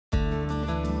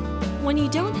When you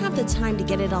don't have the time to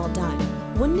get it all done,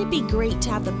 wouldn't it be great to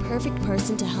have the perfect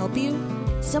person to help you?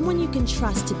 Someone you can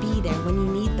trust to be there when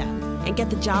you need them and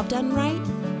get the job done right?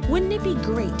 Wouldn't it be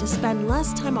great to spend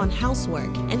less time on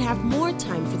housework and have more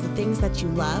time for the things that you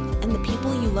love and the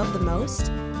people you love the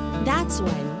most? That's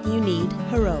when you need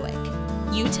Heroic.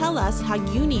 You tell us how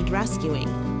you need rescuing,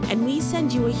 and we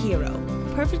send you a hero,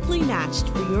 perfectly matched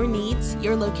for your needs,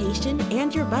 your location,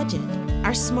 and your budget.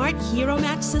 Our smart Hero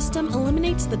Match system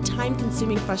eliminates the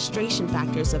time-consuming frustration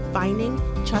factors of finding,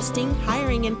 trusting,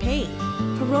 hiring, and paying.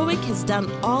 Heroic has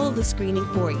done all of the screening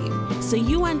for you, so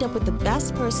you end up with the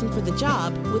best person for the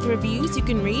job with reviews you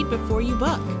can read before you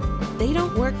book. They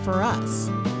don't work for us.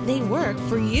 They work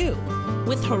for you.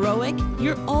 With Heroic,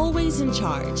 you're always in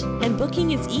charge, and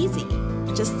booking is easy.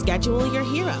 Just schedule your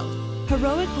hero.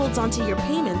 Heroic holds onto your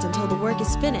payment until the work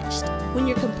is finished. When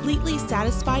you're completely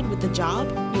satisfied with the job,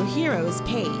 your hero is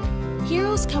paid.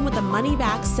 Heroes come with a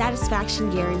money-back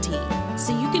satisfaction guarantee,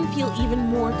 so you can feel even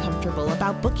more comfortable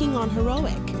about booking on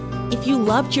Heroic. If you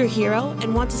loved your hero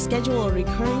and want to schedule a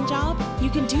recurring job, you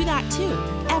can do that too,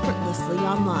 effortlessly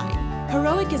online.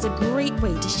 Heroic is a great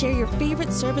way to share your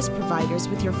favorite service providers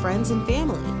with your friends and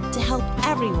family to help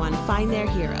everyone find their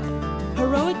hero.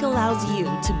 Heroic allows you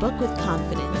to book with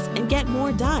confidence and get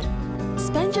more done.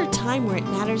 Spend your time where it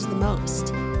matters the most.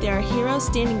 There are heroes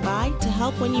standing by to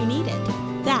help when you need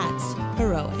it. That's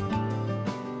Heroic.